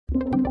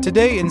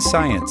Today in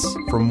Science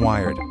from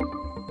Wired.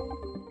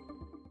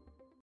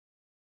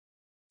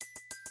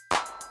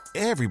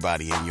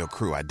 Everybody in your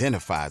crew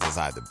identifies as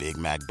either Big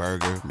Mac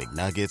Burger,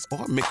 McNuggets,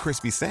 or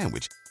McCrispy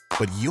Sandwich.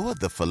 But you're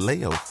the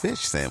Filet-O-Fish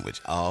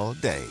Sandwich all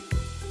day.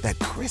 That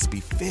crispy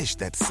fish,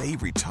 that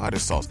savory tartar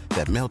sauce,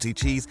 that melty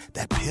cheese,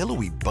 that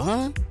pillowy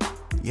bun.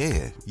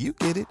 Yeah, you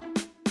get it.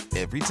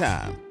 Every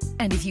time.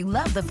 And if you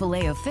love the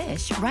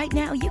Filet-O-Fish, right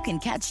now you can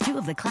catch two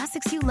of the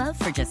classics you love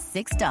for just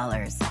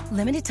 $6.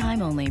 Limited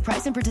time only.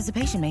 Price and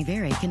participation may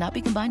vary. Cannot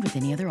be combined with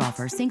any other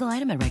offer. Single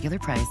item at regular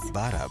price.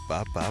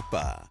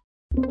 Ba-da-ba-ba-ba.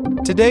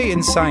 Today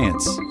in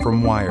Science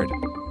from Wired.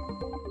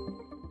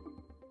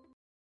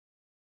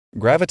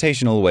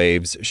 Gravitational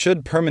waves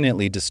should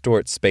permanently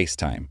distort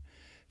spacetime.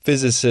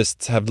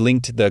 Physicists have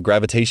linked the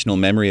gravitational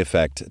memory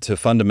effect to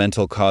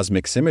fundamental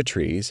cosmic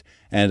symmetries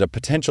and a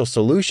potential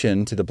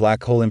solution to the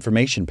black hole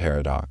information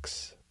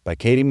paradox. By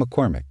Katie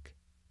McCormick.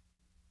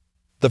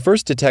 The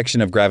first detection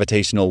of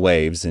gravitational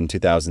waves in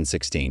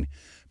 2016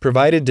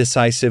 provided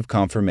decisive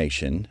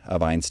confirmation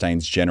of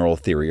Einstein's general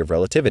theory of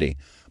relativity.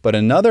 But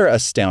another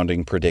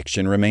astounding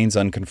prediction remains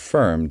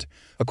unconfirmed.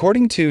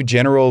 According to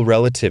general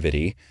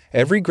relativity,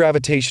 every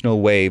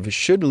gravitational wave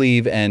should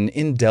leave an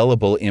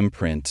indelible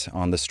imprint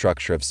on the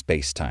structure of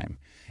spacetime.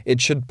 It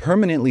should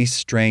permanently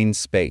strain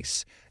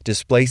space,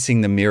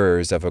 displacing the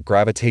mirrors of a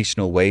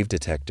gravitational wave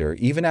detector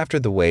even after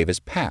the wave is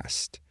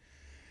passed.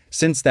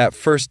 Since that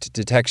first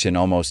detection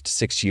almost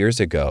 6 years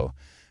ago,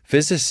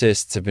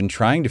 physicists have been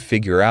trying to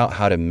figure out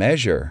how to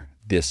measure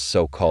this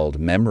so-called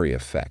memory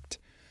effect.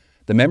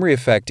 The memory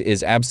effect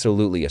is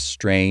absolutely a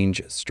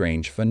strange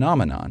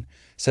phenomenon,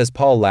 says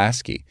Paul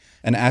Lasky,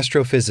 an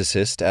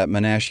astrophysicist at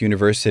Monash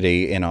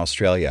University in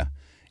Australia.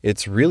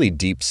 It's really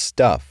deep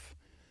stuff.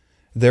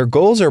 Their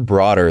goals are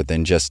broader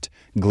than just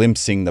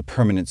glimpsing the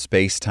permanent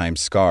space-time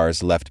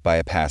scars left by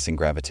a passing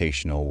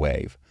gravitational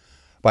wave.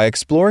 By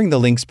exploring the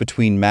links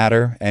between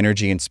matter,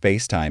 energy, and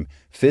space-time,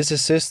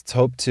 physicists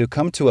hope to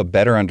come to a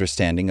better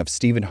understanding of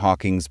Stephen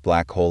Hawking's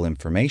black hole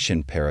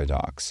information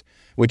paradox,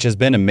 which has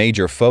been a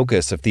major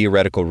focus of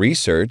theoretical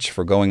research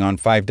for going on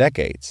 5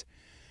 decades.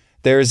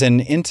 There's an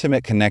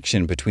intimate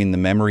connection between the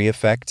memory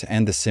effect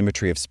and the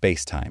symmetry of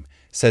spacetime,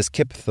 says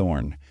Kip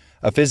Thorne,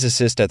 a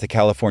physicist at the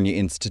California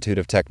Institute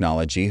of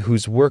Technology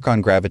whose work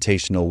on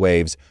gravitational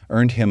waves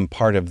earned him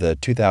part of the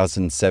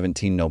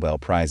 2017 Nobel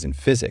Prize in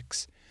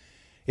Physics.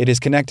 It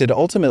is connected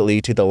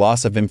ultimately to the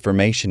loss of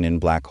information in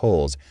black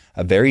holes,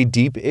 a very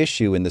deep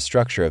issue in the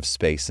structure of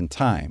space and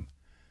time.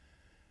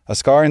 A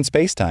scar in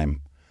spacetime.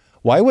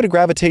 Why would a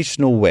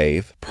gravitational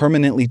wave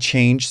permanently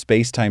change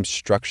spacetime's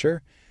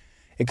structure?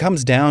 It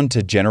comes down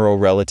to general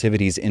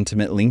relativity's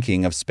intimate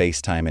linking of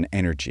spacetime and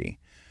energy.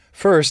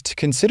 First,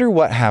 consider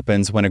what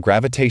happens when a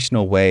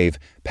gravitational wave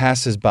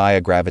passes by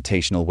a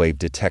gravitational wave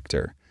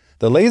detector.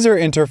 The Laser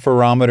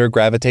Interferometer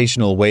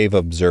Gravitational Wave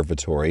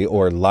Observatory,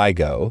 or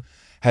LIGO,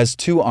 has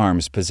 2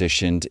 arms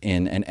positioned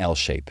in an L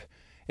shape.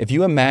 If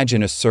you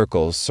imagine a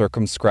circle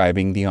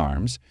circumscribing the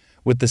arms,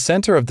 with the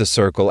center of the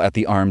circle at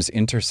the arm's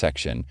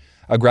intersection,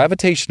 a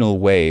gravitational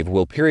wave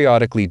will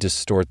periodically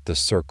distort the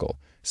circle,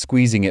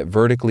 squeezing it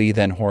vertically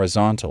then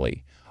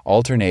horizontally,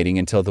 alternating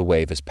until the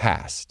wave is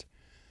passed.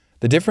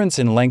 The difference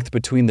in length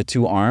between the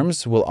 2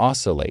 arms will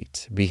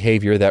oscillate,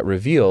 behavior that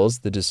reveals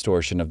the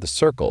distortion of the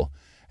circle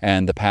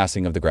and the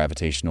passing of the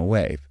gravitational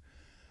wave.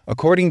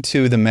 According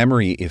to the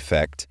memory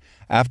effect,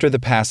 after the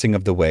passing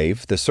of the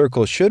wave, the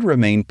circle should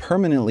remain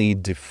permanently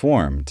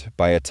deformed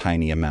by a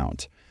tiny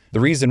amount.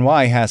 The reason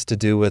why has to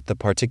do with the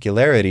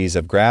particularities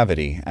of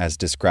gravity as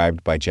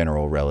described by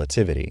general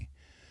relativity.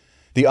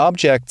 The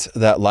objects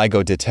that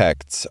LIGO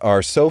detects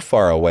are so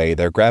far away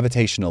their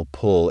gravitational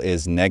pull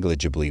is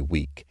negligibly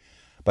weak.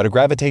 But a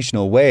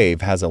gravitational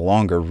wave has a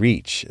longer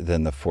reach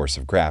than the force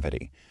of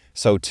gravity.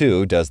 So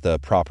too does the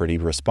property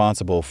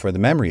responsible for the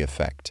memory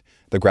effect,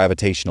 the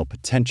gravitational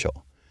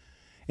potential.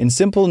 In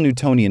simple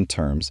Newtonian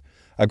terms,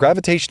 a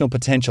gravitational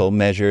potential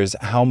measures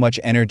how much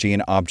energy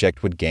an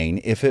object would gain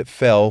if it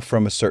fell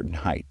from a certain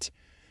height.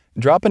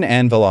 Drop an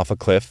anvil off a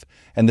cliff,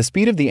 and the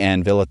speed of the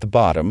anvil at the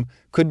bottom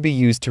could be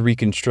used to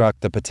reconstruct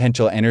the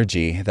potential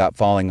energy that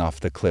falling off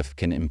the cliff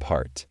can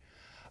impart.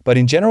 But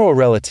in general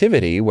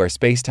relativity, where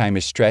spacetime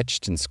is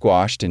stretched and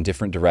squashed in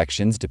different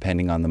directions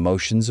depending on the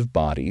motions of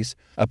bodies,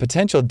 a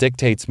potential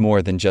dictates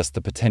more than just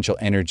the potential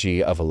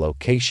energy of a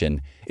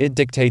location. It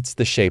dictates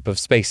the shape of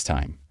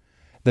spacetime.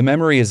 The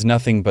memory is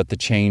nothing but the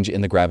change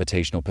in the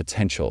gravitational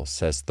potential,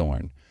 says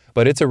Thorne,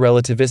 but it's a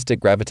relativistic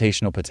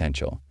gravitational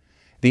potential.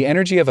 The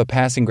energy of a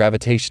passing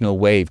gravitational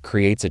wave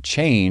creates a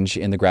change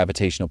in the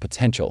gravitational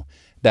potential.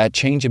 That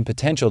change in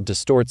potential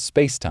distorts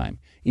spacetime,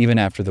 even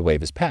after the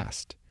wave is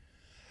passed.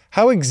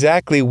 How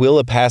exactly will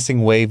a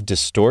passing wave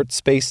distort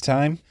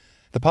spacetime?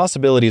 The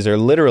possibilities are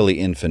literally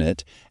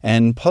infinite,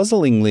 and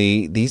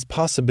puzzlingly, these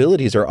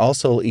possibilities are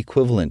also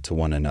equivalent to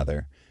one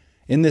another.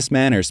 In this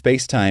manner,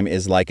 spacetime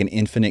is like an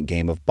infinite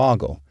game of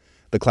Boggle.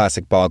 The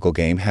classic Boggle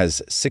game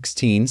has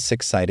 16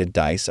 six-sided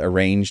dice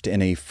arranged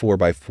in a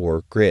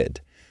 4x4 grid,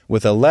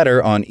 with a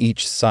letter on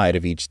each side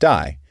of each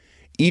die.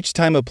 Each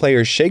time a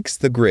player shakes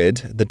the grid,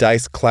 the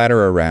dice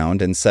clatter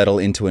around and settle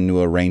into a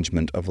new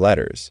arrangement of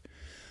letters.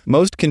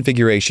 Most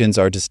configurations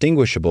are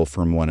distinguishable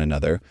from one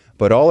another,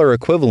 but all are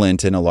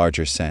equivalent in a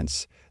larger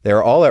sense. They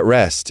are all at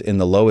rest in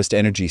the lowest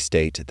energy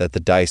state that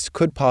the dice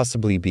could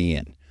possibly be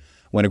in.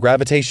 When a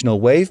gravitational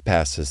wave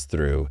passes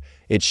through,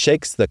 it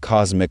shakes the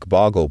cosmic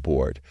boggle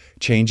board,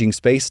 changing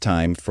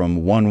spacetime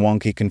from one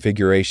wonky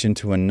configuration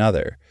to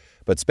another,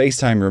 but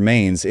spacetime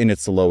remains in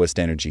its lowest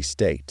energy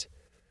state.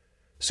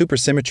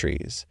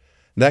 Supersymmetries.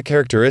 That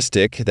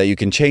characteristic, that you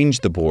can change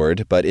the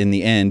board, but in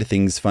the end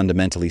things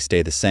fundamentally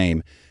stay the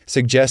same,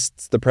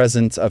 suggests the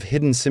presence of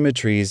hidden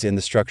symmetries in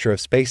the structure of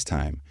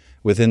spacetime.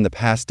 Within the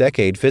past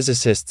decade,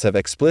 physicists have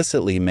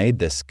explicitly made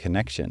this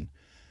connection.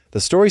 The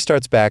story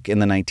starts back in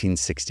the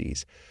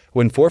 1960s,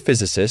 when 4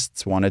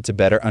 physicists wanted to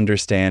better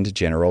understand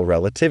general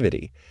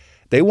relativity.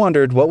 They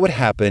wondered what would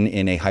happen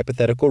in a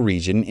hypothetical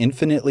region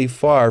infinitely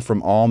far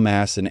from all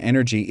mass and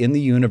energy in the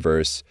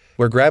universe,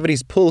 where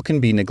gravity's pull can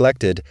be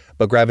neglected,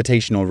 but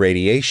gravitational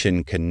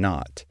radiation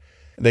cannot.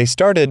 They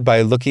started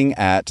by looking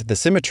at the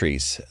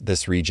symmetries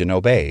this region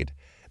obeyed.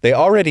 They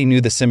already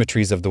knew the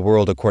symmetries of the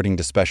world according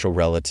to special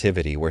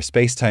relativity, where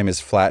spacetime is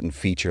flat and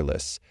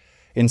featureless.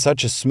 In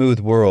such a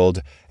smooth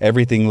world,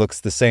 everything looks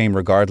the same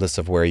regardless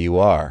of where you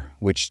are,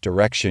 which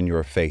direction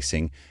you're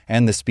facing,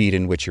 and the speed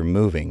in which you're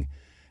moving.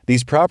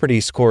 These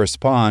properties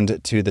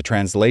correspond to the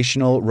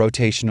translational,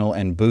 rotational,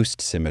 and boost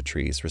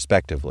symmetries,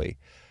 respectively.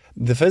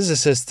 The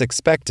physicists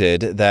expected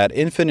that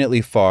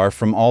infinitely far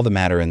from all the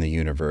matter in the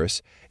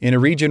universe, in a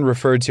region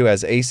referred to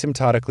as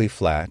asymptotically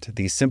flat,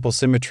 these simple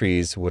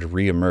symmetries would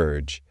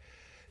reemerge.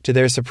 To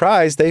their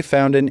surprise, they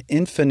found an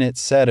infinite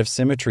set of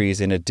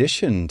symmetries in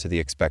addition to the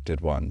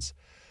expected ones.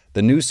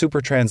 The new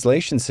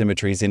supertranslation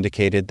symmetries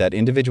indicated that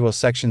individual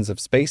sections of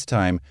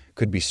spacetime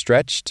could be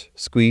stretched,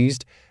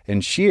 squeezed,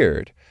 and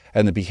sheared,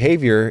 and the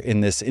behavior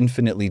in this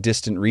infinitely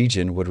distant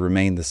region would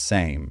remain the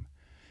same.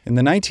 In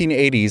the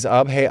 1980s,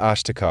 Abhay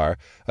Ashtekar,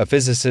 a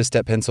physicist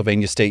at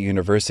Pennsylvania State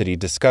University,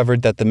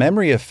 discovered that the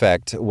memory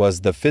effect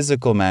was the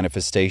physical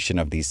manifestation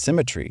of these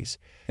symmetries.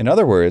 In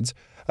other words,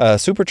 a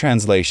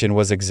supertranslation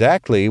was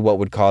exactly what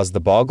would cause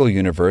the Boggle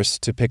universe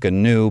to pick a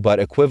new but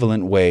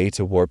equivalent way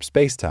to warp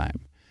spacetime.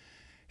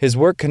 His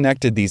work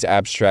connected these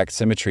abstract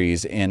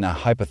symmetries in a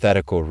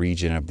hypothetical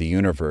region of the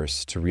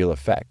universe to real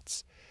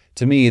effects.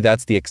 To me,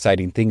 that's the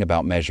exciting thing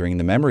about measuring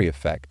the memory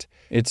effect.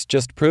 It's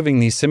just proving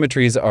these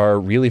symmetries are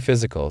really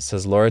physical,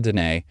 says Laura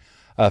Denay,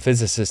 a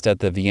physicist at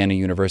the Vienna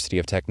University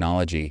of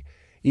Technology.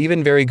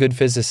 Even very good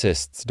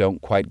physicists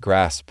don't quite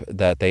grasp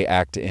that they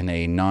act in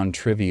a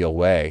non-trivial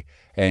way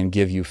and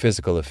give you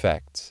physical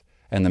effects,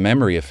 and the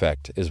memory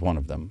effect is one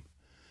of them.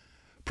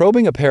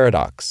 Probing a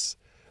paradox.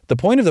 The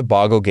point of the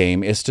Boggle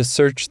game is to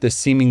search the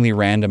seemingly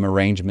random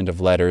arrangement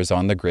of letters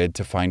on the grid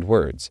to find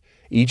words.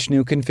 Each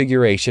new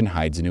configuration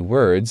hides new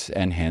words,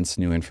 and hence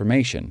new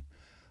information.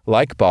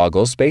 Like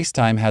Boggle,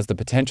 spacetime has the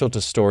potential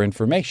to store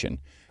information,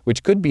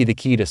 which could be the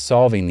key to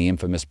solving the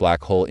infamous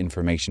black hole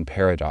information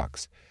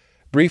paradox.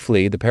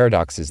 Briefly, the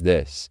paradox is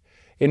this: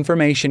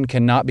 information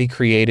cannot be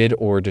created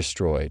or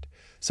destroyed.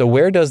 So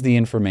where does the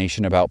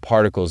information about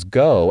particles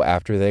go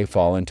after they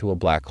fall into a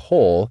black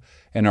hole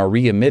and are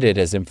re-emitted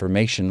as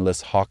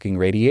informationless Hawking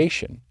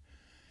radiation?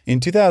 In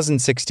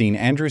 2016,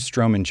 Andrew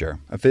Strominger,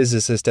 a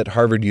physicist at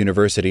Harvard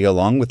University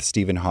along with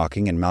Stephen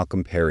Hawking and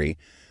Malcolm Perry,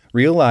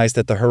 realized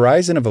that the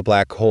horizon of a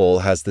black hole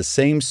has the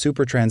same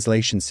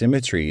supertranslation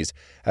symmetries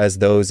as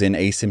those in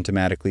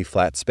asymptotically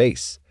flat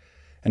space.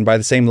 And by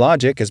the same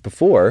logic as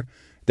before,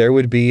 there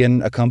would be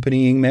an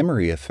accompanying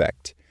memory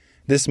effect.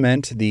 This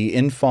meant the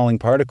infalling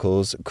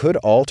particles could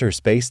alter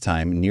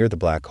spacetime near the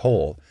black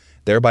hole,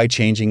 thereby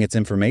changing its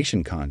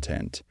information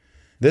content.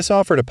 This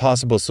offered a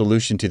possible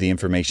solution to the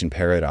information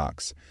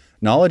paradox.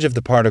 Knowledge of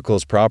the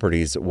particle's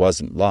properties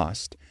wasn't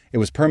lost. It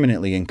was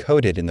permanently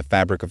encoded in the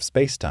fabric of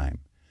spacetime.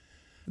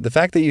 The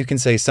fact that you can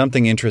say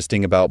something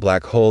interesting about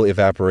black hole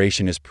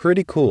evaporation is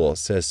pretty cool,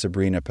 says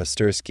Sabrina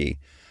Pastursky,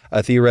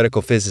 a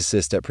theoretical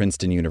physicist at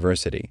Princeton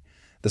University.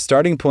 The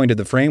starting point of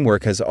the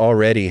framework has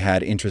already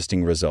had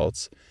interesting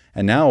results,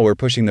 and now we're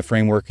pushing the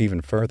framework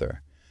even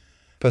further.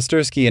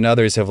 Pastursky and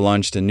others have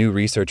launched a new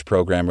research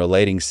program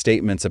relating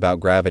statements about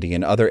gravity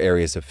and other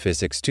areas of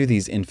physics to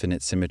these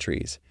infinite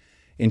symmetries.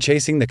 In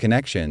chasing the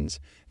connections,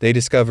 they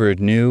discovered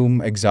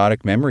new,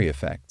 exotic memory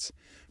effects.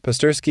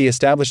 Pastursky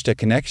established a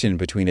connection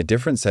between a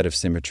different set of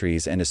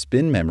symmetries and a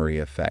spin memory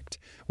effect,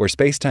 where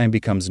spacetime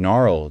becomes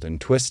gnarled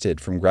and twisted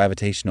from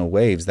gravitational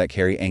waves that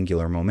carry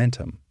angular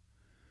momentum.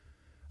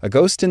 A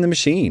ghost in the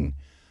machine.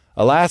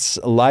 Alas,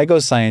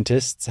 LIGO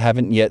scientists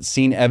haven't yet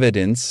seen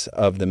evidence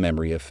of the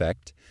memory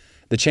effect.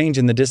 The change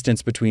in the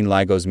distance between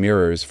LIGO's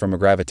mirrors from a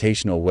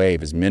gravitational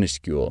wave is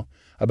minuscule,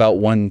 about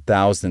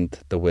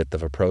 1,000th the width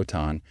of a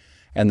proton,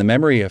 and the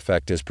memory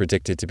effect is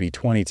predicted to be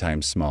 20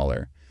 times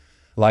smaller.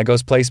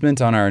 LIGO's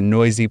placement on our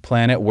noisy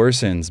planet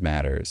worsens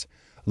matters.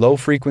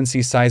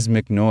 Low-frequency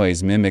seismic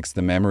noise mimics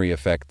the memory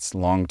effect's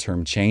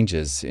long-term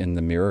changes in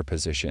the mirror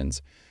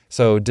positions,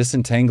 so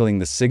disentangling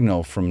the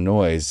signal from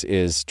noise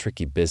is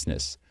tricky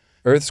business.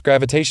 Earth's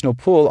gravitational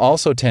pull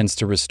also tends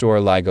to restore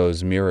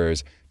LIGO's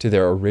mirrors to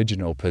their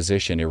original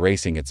position,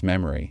 erasing its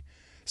memory.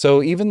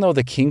 So even though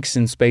the kinks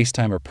in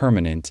spacetime are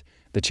permanent,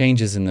 the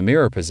changes in the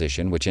mirror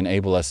position, which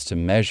enable us to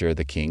measure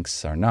the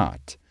kinks, are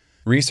not.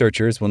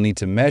 Researchers will need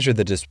to measure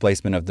the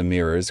displacement of the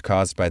mirrors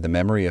caused by the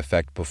memory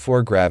effect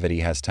before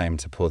gravity has time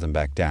to pull them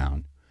back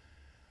down.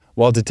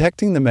 While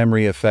detecting the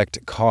memory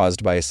effect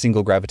caused by a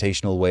single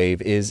gravitational wave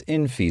is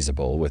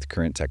infeasible with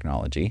current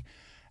technology,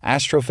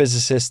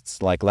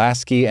 astrophysicists like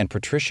Lasky and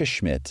Patricia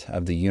Schmidt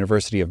of the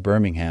University of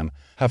Birmingham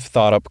have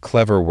thought up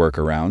clever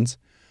workarounds.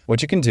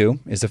 What you can do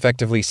is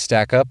effectively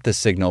stack up the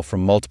signal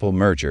from multiple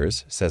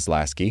mergers, says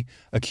Lasky,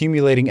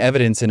 accumulating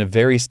evidence in a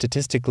very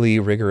statistically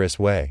rigorous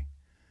way.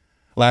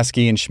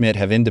 Lasky and Schmidt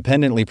have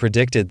independently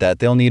predicted that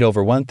they'll need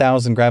over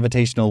 1,000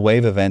 gravitational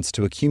wave events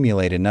to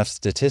accumulate enough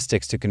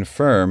statistics to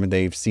confirm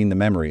they've seen the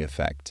memory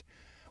effect.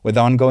 With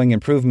ongoing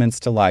improvements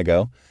to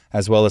LIGO,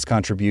 as well as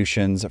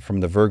contributions from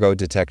the Virgo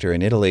detector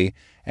in Italy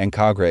and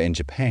Kagra in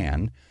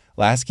Japan,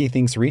 Lasky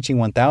thinks reaching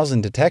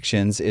 1,000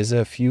 detections is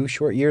a few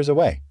short years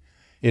away.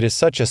 It is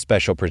such a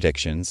special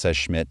prediction, says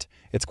Schmidt,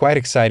 it's quite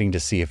exciting to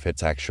see if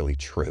it's actually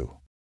true.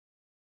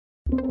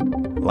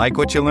 Like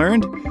what you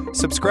learned?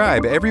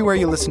 Subscribe everywhere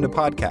you listen to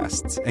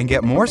podcasts and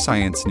get more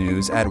science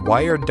news at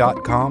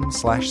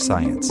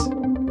wired.com/science.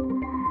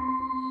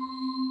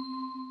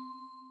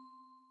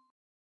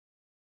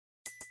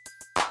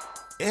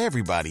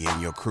 Everybody in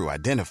your crew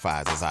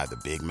identifies as either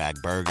Big Mac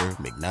Burger,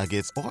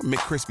 McNuggets, or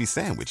McCrispy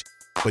Sandwich.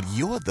 But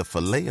you're the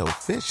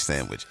Filet-O-Fish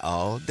Sandwich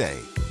all day.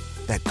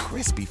 That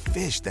crispy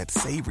fish, that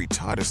savory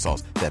tartar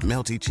sauce, that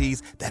melty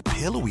cheese, that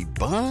pillowy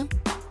bun.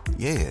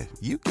 Yeah,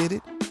 you get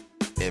it.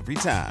 Every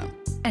time.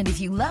 And if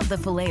you love the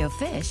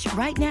Filet-O-Fish,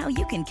 right now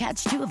you can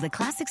catch two of the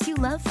classics you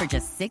love for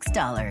just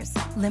 $6.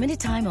 Limited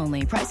time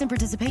only. Price and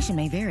participation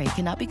may vary.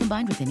 Cannot be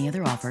combined with any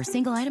other offer.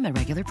 Single item at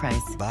regular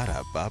price.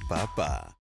 Ba-da-ba-ba-ba.